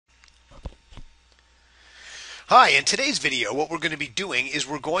Hi, in today's video what we're going to be doing is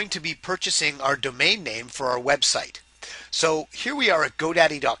we're going to be purchasing our domain name for our website. So here we are at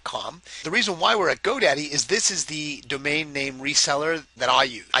GoDaddy.com. The reason why we're at GoDaddy is this is the domain name reseller that I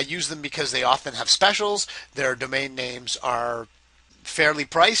use. I use them because they often have specials, their domain names are fairly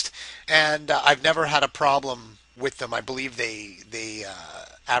priced, and I've never had a problem with them. I believe they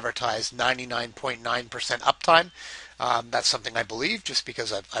advertise 99.9% uptime. That's something I believe just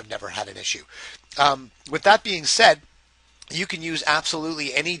because I've never had an issue. With that being said, you can use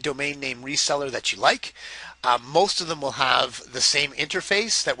absolutely any domain name reseller that you like. Most of them will have the same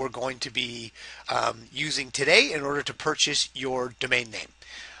interface that we're going to be using today in order to purchase your domain name.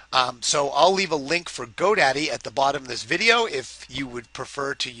 So I'll leave a link for GoDaddy at the bottom of this video if you would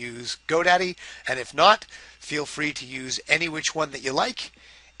prefer to use GoDaddy, and if not, feel free to use any which one that you like.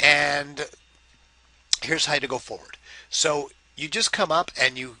 And here's how to go forward. So you just come up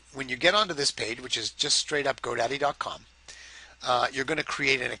and when you get onto this page, which is just straight up GoDaddy.com, you're going to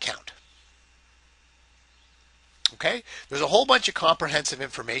create an account. Okay? There's a whole bunch of comprehensive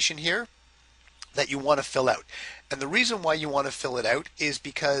information here that you want to fill out. And the reason why you want to fill it out is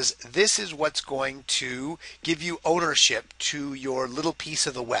because this is what's going to give you ownership to your little piece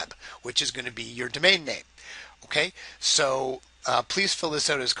of the web, which is going to be your domain name. Okay? So please fill this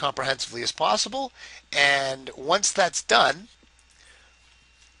out as comprehensively as possible. And once that's done,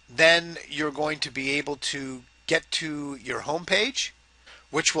 then you're going to be able to get to your home page,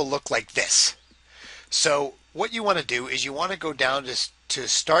 which will look like this. So what you want to do is you want to go down to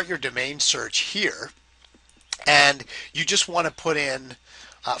start your domain search here, and you just want to put in,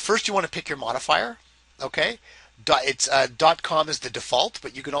 first you want to pick your modifier, okay? It's .com is the default,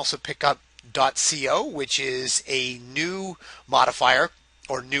 but you can also pick up .co, which is a new modifier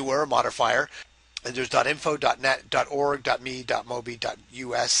or newer modifier. And there's .info, .net, .org, .me, .mobi,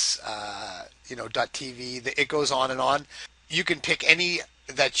 .us, .tv. It goes on and on. You can pick any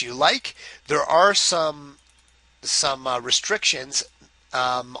that you like. There are some restrictions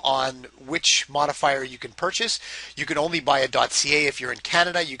on which modifier you can purchase. You can only buy a .ca if you're in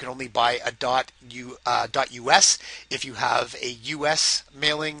Canada. You can only buy a .us if you have a US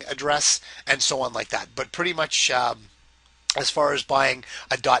mailing address, and so on like that. But pretty much as far as buying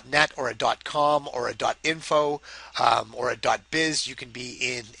a .net or a .com or a .info or a .biz, you can be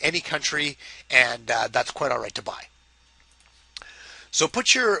in any country, and that's quite all right to buy. So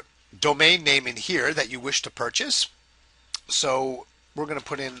put your domain name in here that you wish to purchase. So we're going to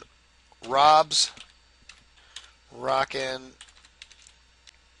put in Rob's Rockin'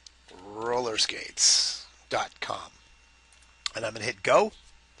 Rollerskates.com, and I'm going to hit go.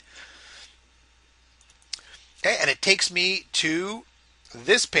 Okay, and it takes me to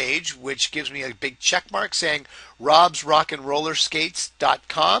this page, which gives me a big check mark saying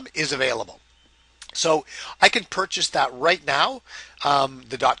robsrockinrollerskates.com is available. So I can purchase that right now,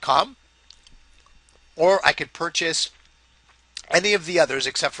 the .com, or I could purchase any of the others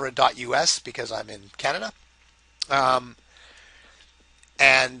except for a .us because I'm in Canada,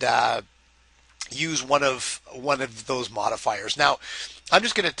 and use one of those modifiers. Now, I'm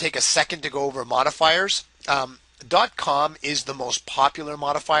just going to take a second to go over modifiers. .com is the most popular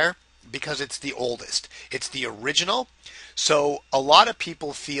modifier because it's the oldest. It's the original. So a lot of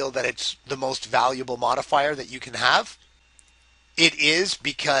people feel that it's the most valuable modifier that you can have. It is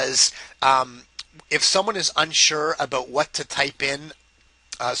because if someone is unsure about what to type in,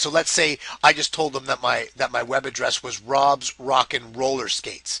 so let's say I just told them that my web address was Rob's Rockin'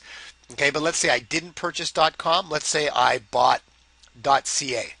 Rollerskates. Okay, but let's say I didn't purchase .com. Let's say I bought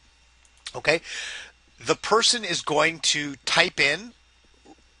 .ca. Okay, the person is going to type in.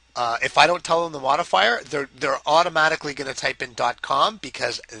 If I don't tell them the modifier, they're automatically going to type in .com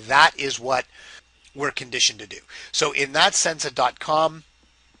because that is what we're conditioned to do. So in that sense, a .com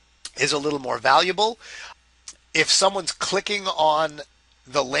is a little more valuable. If someone's clicking on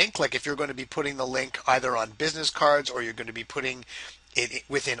the link, like if you're going to be putting the link either on business cards or you're going to be putting it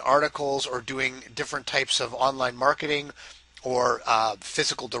within articles or doing different types of online marketing or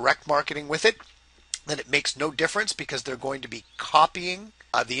physical direct marketing with it, then it makes no difference because they're going to be copying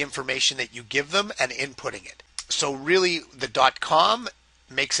the information that you give them and inputting it. So really the .com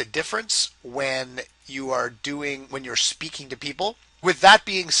makes a difference when you're speaking to people. With that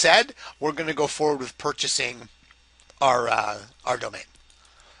being said, we're going to go forward with purchasing our domain.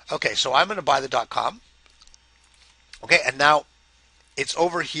 Okay, so I'm going to buy the .com. Okay, and now it's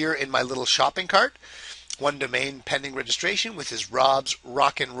over here in my little shopping cart. One domain pending registration, which is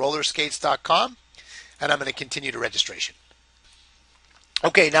robsrockinrollerskates.com, and I'm going to continue to registration.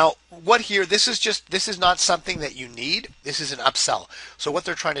 Okay, now what here, this is not something that you need. This is an upsell. So what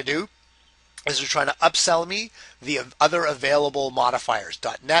they're trying to do is they're trying to upsell me the other available modifiers,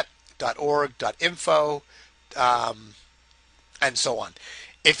 .net, .org, .info, and so on.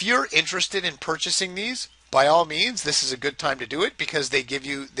 If you're interested in purchasing these, by all means, this is a good time to do it because they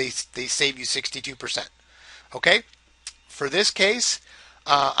save you 62%. Okay? For this case,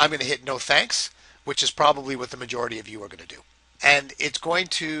 I'm going to hit no thanks, which is probably what the majority of you are going to do. And it's going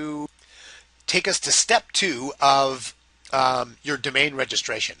to take us to step 2 of your domain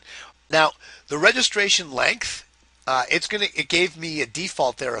registration. Now, the registration length, it gave me a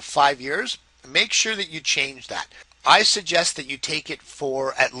default there of 5 years. Make sure that you change that. I suggest that you take it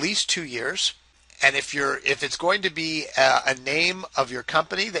for at least 2 years. And if it's going to be a name of your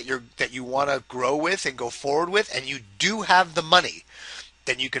company that you want to grow with and go forward with, and you do have the money,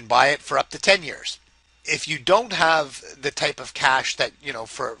 then you can buy it for up to 10 years. If you don't have the type of cash that,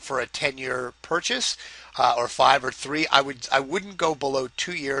 for a 10-year purchase, or 5 or 3, I wouldn't go below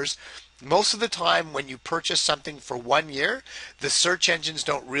 2 years. Most of the time when you purchase something for 1 year, the search engines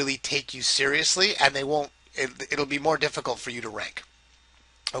don't really take you seriously, and it'll be more difficult for you to rank.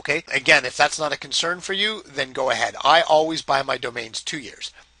 Okay, again, if that's not a concern for you, then go ahead. I always buy my domains 2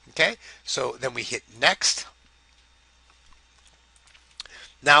 years. Okay, so then we hit next.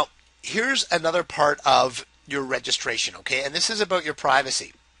 Now, here's another part of your registration, okay, and this is about your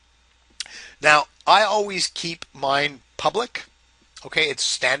privacy. Now, I always keep mine public. Okay, it's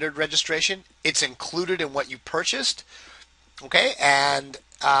standard registration. It's included in what you purchased. Okay, and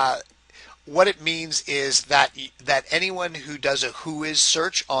what it means is that anyone who does a Whois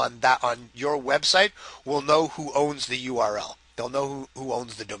search on your website will know who owns the URL. They'll know who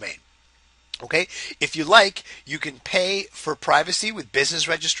owns the domain. Okay, if you like, you can pay for privacy with business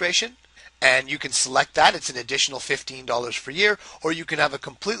registration, and you can select that. It's an additional $15 per year, or you can have a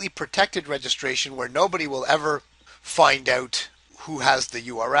completely protected registration where nobody will ever find out who has the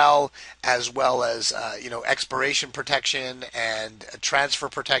URL, as well as expiration protection and transfer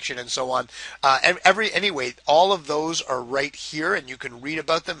protection and so on. Anyway, all of those are right here, and you can read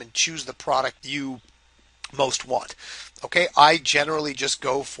about them and choose the product you most want. Okay, I generally just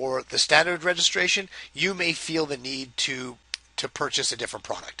go for the standard registration. You may feel the need to purchase a different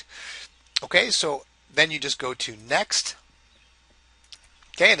product. Okay, so then you just go to next.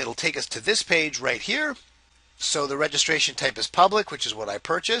 Okay, and it'll take us to this page right here. So the registration type is public, which is what I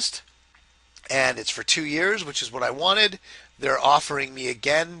purchased, and it's for 2 years, which is what I wanted. They're offering me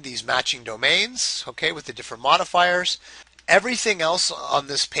again these matching domains, okay, with the different modifiers. Everything else on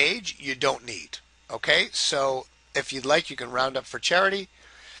this page you don't need. Okay, so if you'd like, you can round up for charity.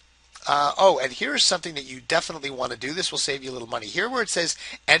 And here's something that you definitely want to do. This will save you a little money. Here where it says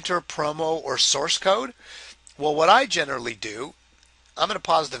enter promo or source code. Well, what I generally do, I'm going to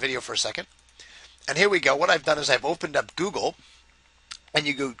pause the video for a second. And here we go. What I've done is I've opened up Google, and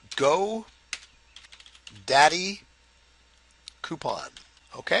you go GoDaddy coupon.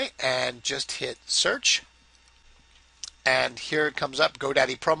 Okay, and just hit search. And here it comes up,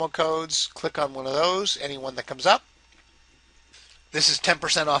 GoDaddy promo codes. Click on one of those, any one that comes up. This is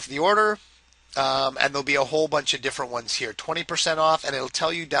 10% off the order, and there'll be a whole bunch of different ones here. 20% off, and it'll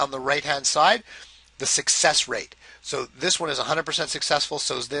tell you down the right-hand side the success rate. So this one is 100% successful,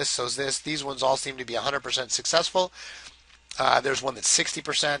 so is this. These ones all seem to be 100% successful. There's one that's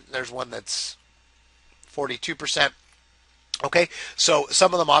 60%. There's one that's 42%. Okay, so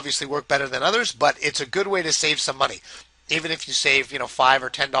some of them obviously work better than others, but it's a good way to save some money. Even if you save, $5 or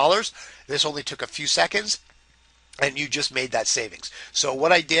 $10, this only took a few seconds, and you just made that savings. So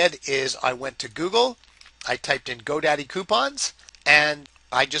what I did is I went to Google, I typed in GoDaddy coupons, and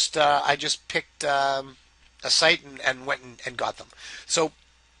I just picked a site and went and got them. So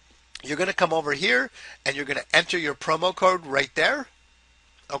you're going to come over here, and you're going to enter your promo code right there.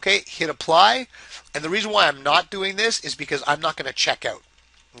 Okay, hit apply. And the reason why I'm not doing this is because I'm not going to check out.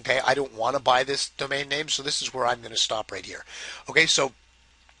 Okay, I don't want to buy this domain name, so this is where I'm going to stop right here. Okay, so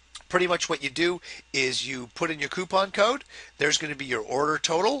pretty much what you do is you put in your coupon code. There's going to be your order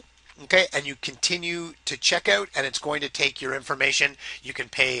total. Okay, and you continue to check out, and it's going to take your information. You can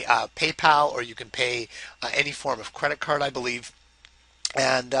pay PayPal, or you can pay any form of credit card, I believe.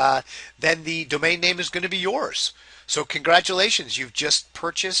 And then the domain name is going to be yours. So congratulations, you've just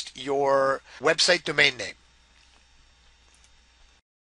purchased your website domain name.